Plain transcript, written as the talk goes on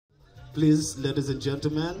Please, ladies and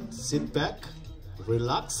gentlemen, sit back,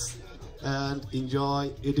 relax, and enjoy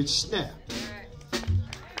Idit Shner.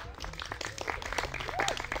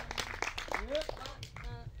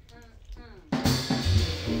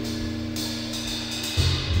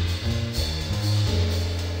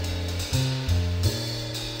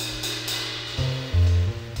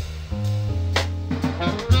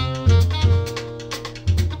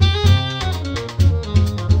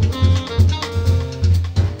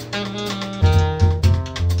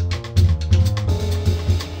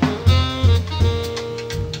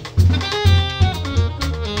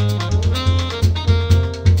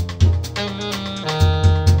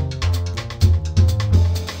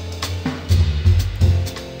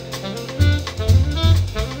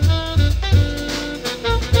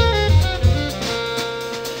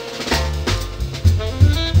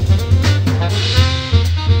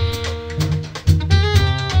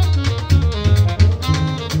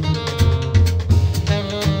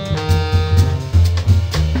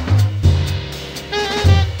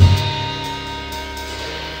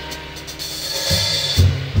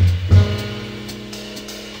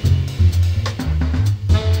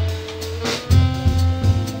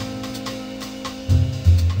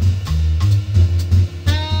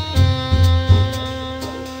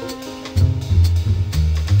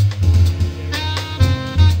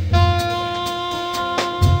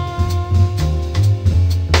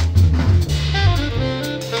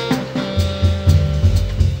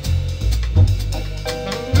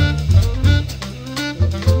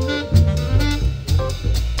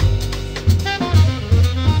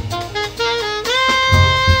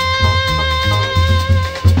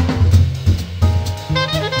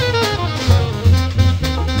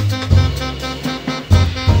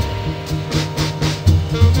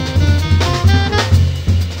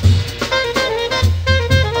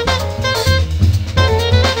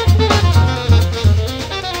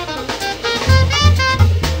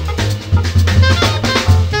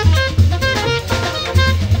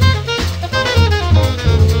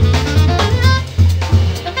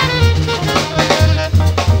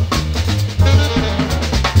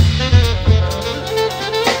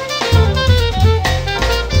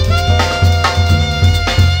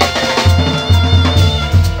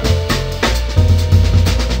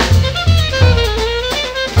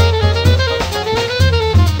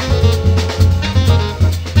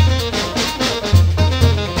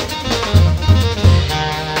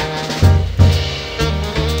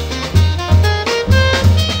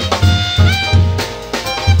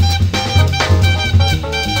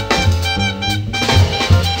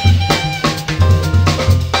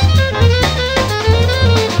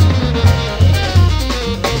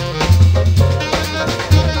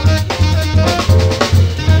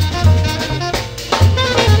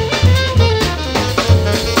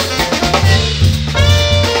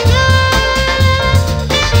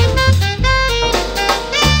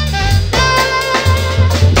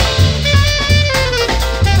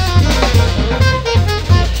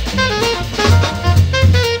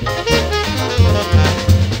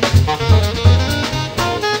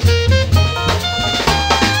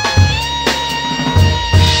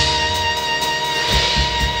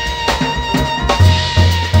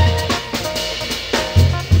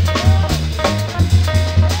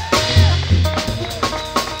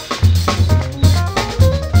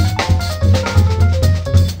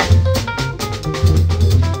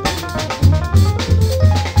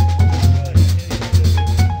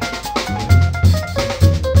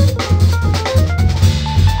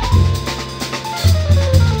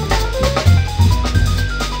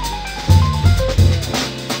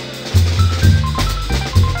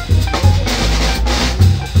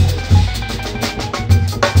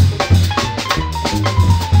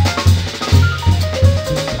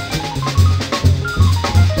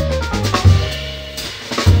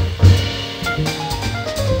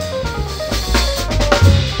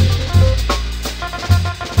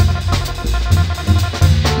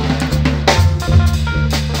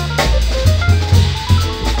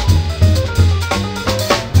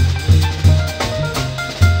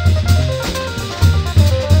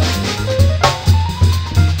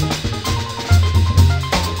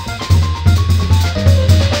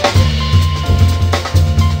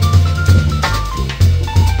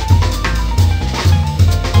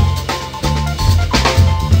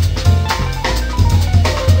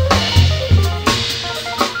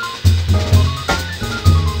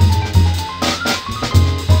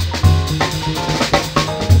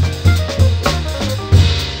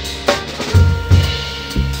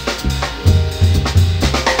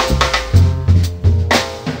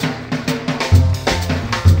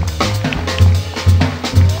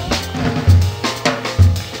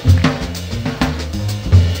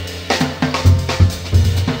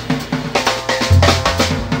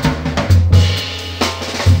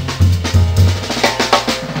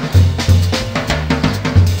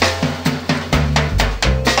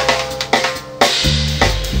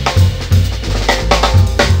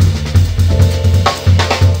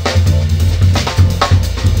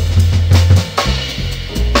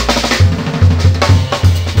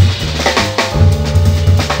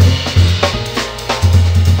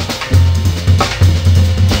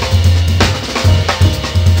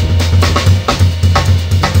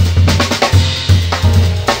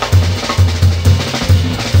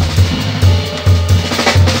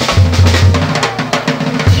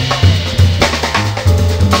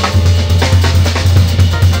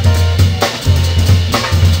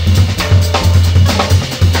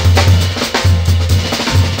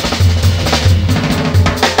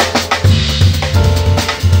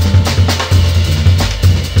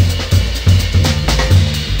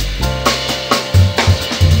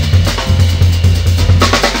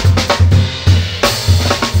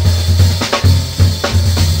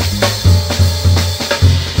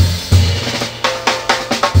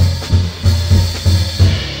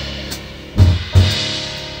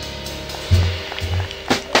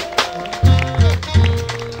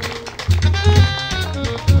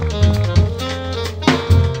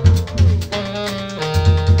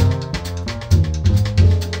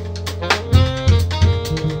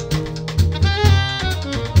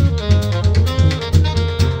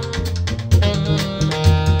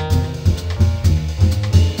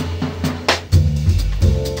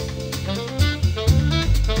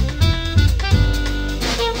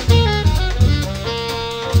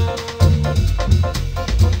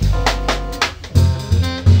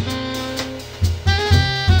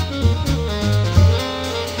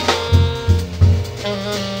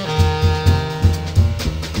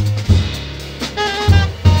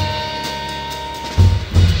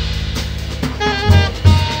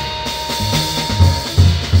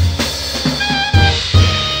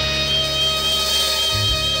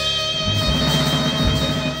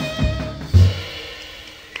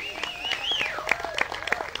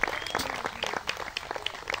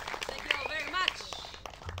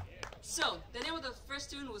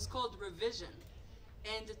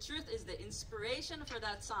 inspiration for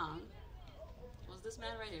that song was this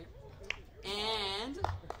man right here. And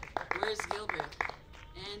where's Gilbert?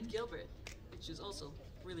 And Gilbert, which is also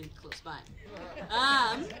really close by.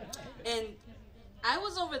 And I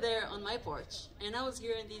was over there on my porch, and I was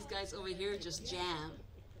hearing these guys over here just jam.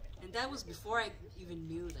 And that was before I even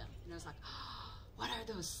knew them. And I was like, oh, what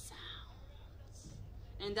are those sounds?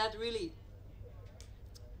 And that really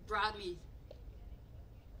brought me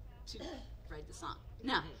to write the song.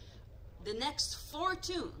 Now, the next 4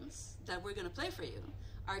 tunes that we're going to play for you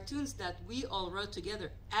are tunes that we all wrote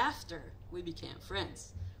together after we became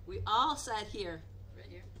friends. We all sat here, right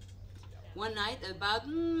here, one night about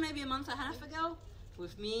maybe a month and a half ago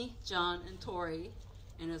with me, John, and Tori.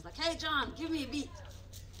 And it was like, hey, John, give me a beat.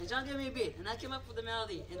 And John gave me a beat, and I came up with the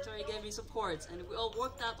melody, and Tori gave me some chords, and we all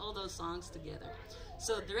worked out all those songs together.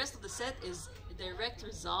 So the rest of the set is a direct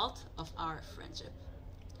result of our friendship.